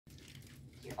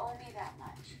You owe me that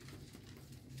much.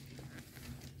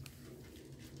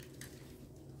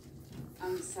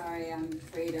 I'm sorry, I'm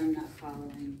afraid I'm not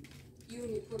following. You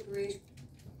and your corporation.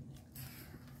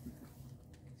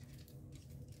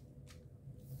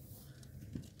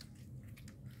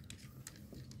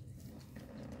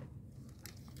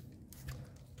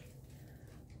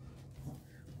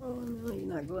 Oh no, you're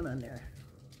not going on there.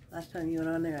 Last time you went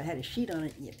on there, I had a sheet on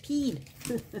it and you peed.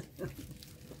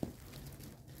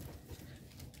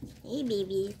 Hey,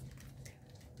 baby.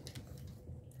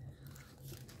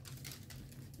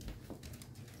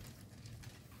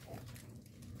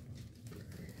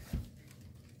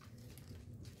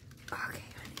 Okay,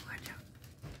 honey, watch out.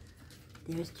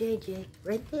 There's JJ,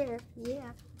 right there.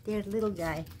 Yeah, there's little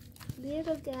guy.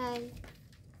 Little guy.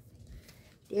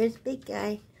 There's big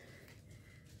guy.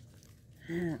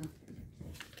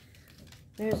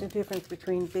 There's a difference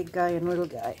between big guy and little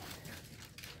guy.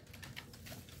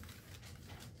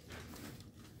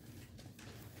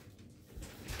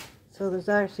 So there's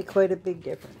actually quite a big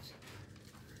difference.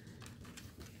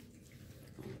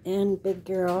 And big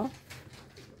girl.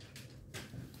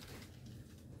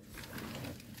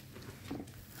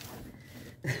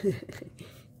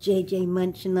 JJ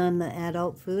munching on the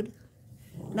adult food.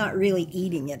 Not really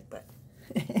eating it, but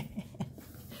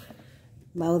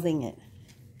mouthing it.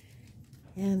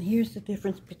 And here's the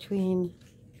difference between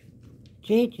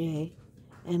JJ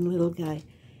and little guy.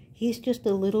 He's just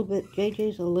a little bit,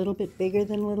 JJ's a little bit bigger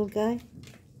than little guy.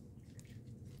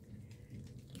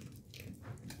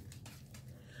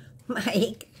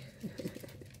 Mike.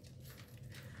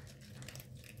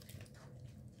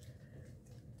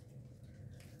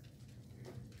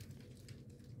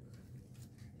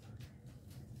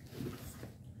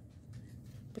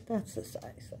 But that's the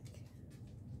size, like.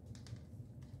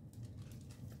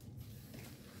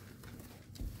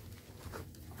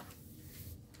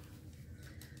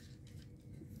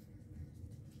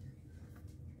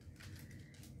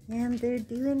 And they're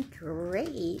doing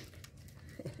great.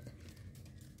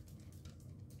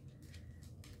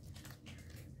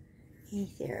 Hey,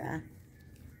 Sarah.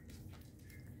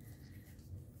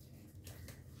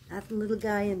 That's the little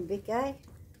guy and big guy.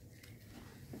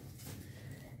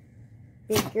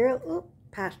 Big girl. Oop,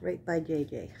 passed right by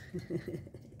JJ.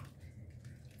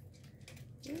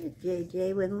 There's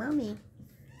JJ with Mommy.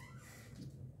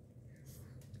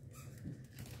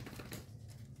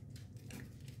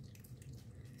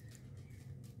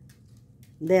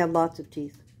 They have lots of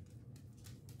teeth.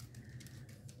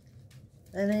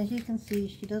 And as you can see,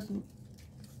 she doesn't,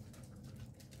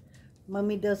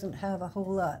 Mommy doesn't have a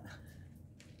whole lot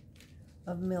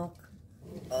of milk.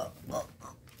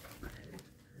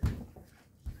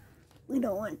 We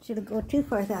don't want you to go too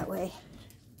far that way.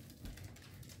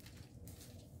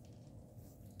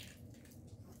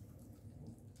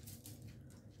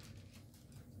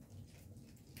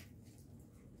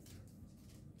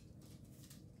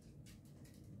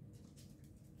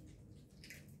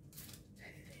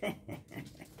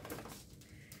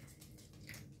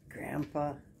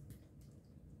 Grandpa.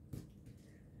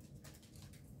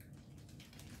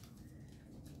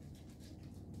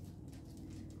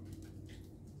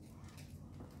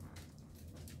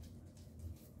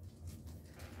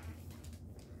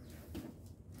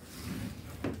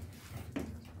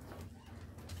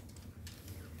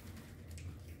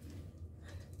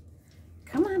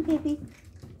 Come on, baby.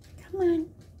 Come on.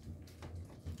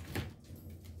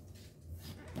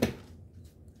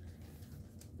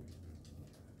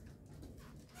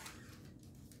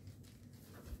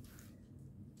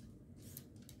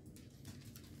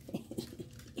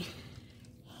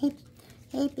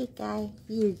 Hey, big guy.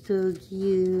 You're so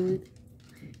cute.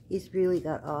 He's really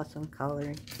got awesome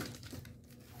coloring.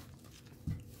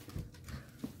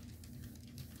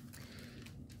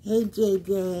 Hey,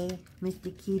 JJ.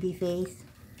 Mr. Cutie Face.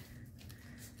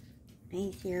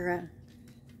 Hey, Sarah.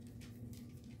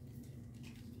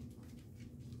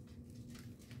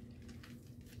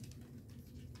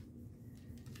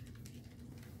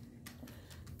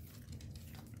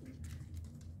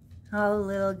 Oh,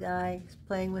 little guy is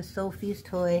playing with Sophie's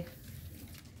toy.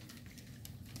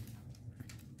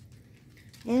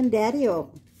 And Daddy-O.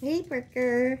 Hey,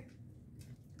 Parker.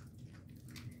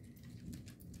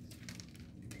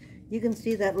 You can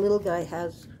see that little guy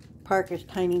has Parker's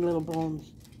tiny little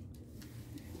bones.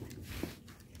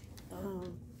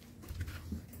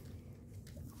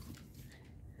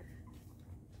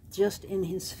 Just in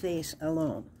his face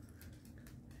alone.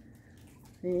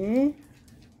 See?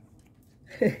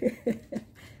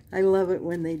 I love it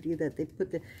when they do that. They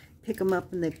pick them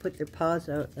up and they put their paws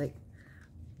out like,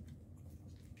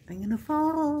 I'm gonna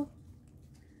fall.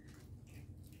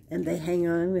 And they hang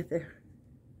on with their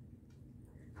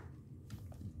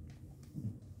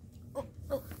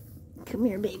Come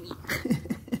here, baby.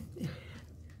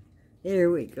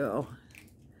 There we go.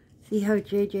 See how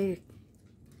JJ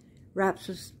wraps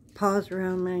his paws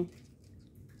around my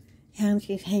hand?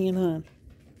 She's hanging on.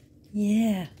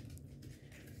 Yeah.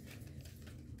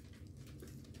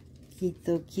 He's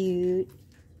so cute.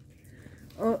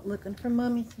 Oh, looking for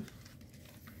mommy.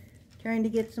 Trying to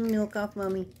get some milk off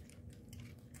mommy.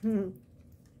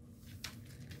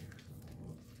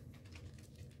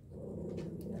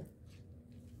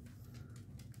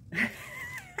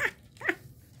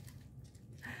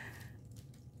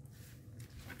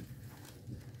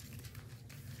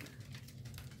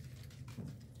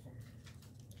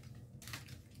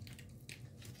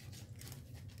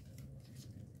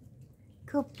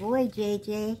 Good boy,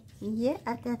 JJ. Yeah,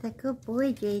 that's a good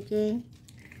boy, JJ.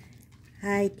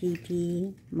 Hi,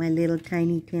 TT, my little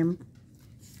tiny Tim.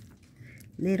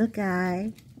 Little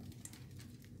guy.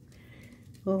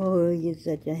 Oh, you're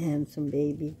such a handsome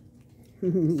baby.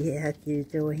 Yes, you're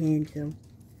so handsome.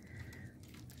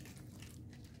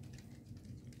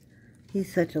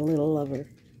 He's such a little lover.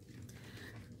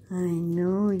 I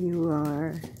know you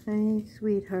are. Hey,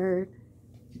 sweetheart.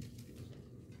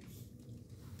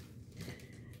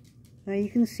 Now you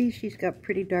can see she's got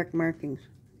pretty dark markings,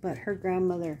 but her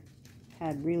grandmother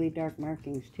had really dark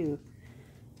markings too.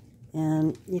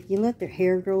 And if you let their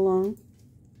hair grow long,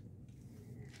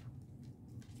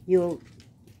 you'll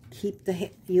keep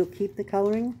the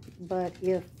coloring, but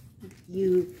if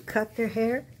you cut their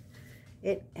hair,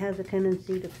 it has a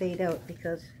tendency to fade out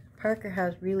because Parker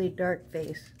has really dark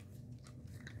face.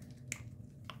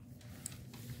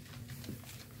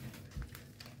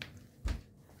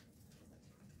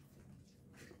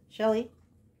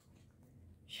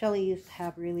 Shelly used to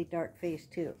have really dark face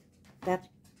too. That's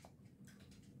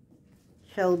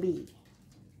Shelby.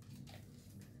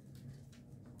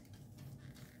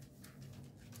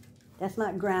 That's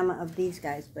not grandma of these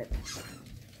guys, but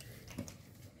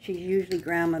she's usually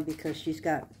grandma because she's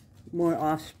got more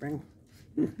offspring.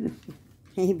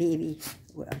 Hey, baby.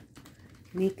 Well,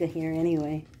 Mika here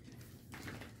anyway.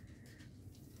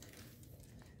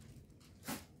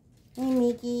 Hey,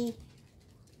 Mickey.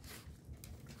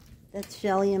 That's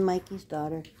Shelly and Mikey's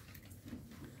daughter.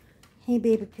 Hey,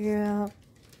 baby girl.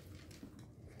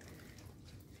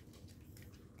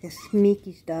 This is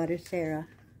Mickey's daughter, Sarah.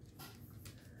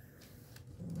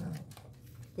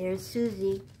 There's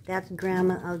Susie. That's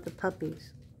grandma of the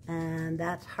puppies. And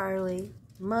that's Harli,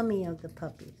 mommy of the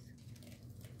puppies.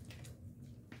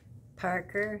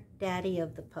 Parker, daddy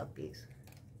of the puppies.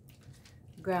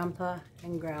 Grandpa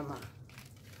and grandma.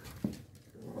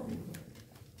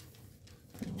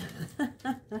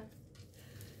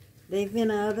 They've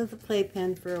been out of the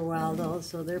playpen for a while though,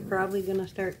 so they're probably going to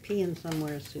start peeing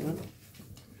somewhere soon.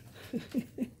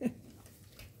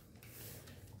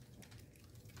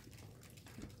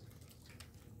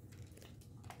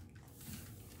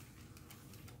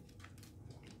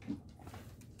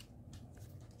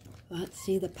 Let's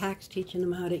see, the pack's teaching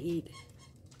them how to eat.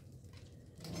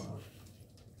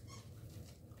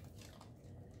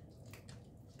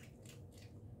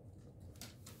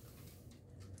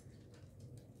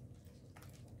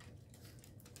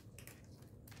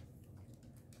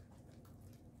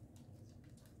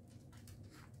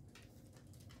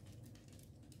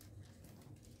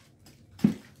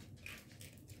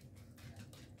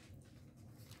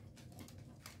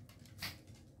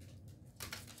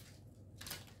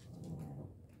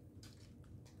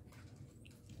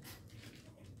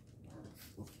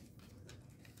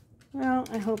 Well,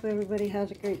 I hope everybody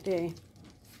has a great day.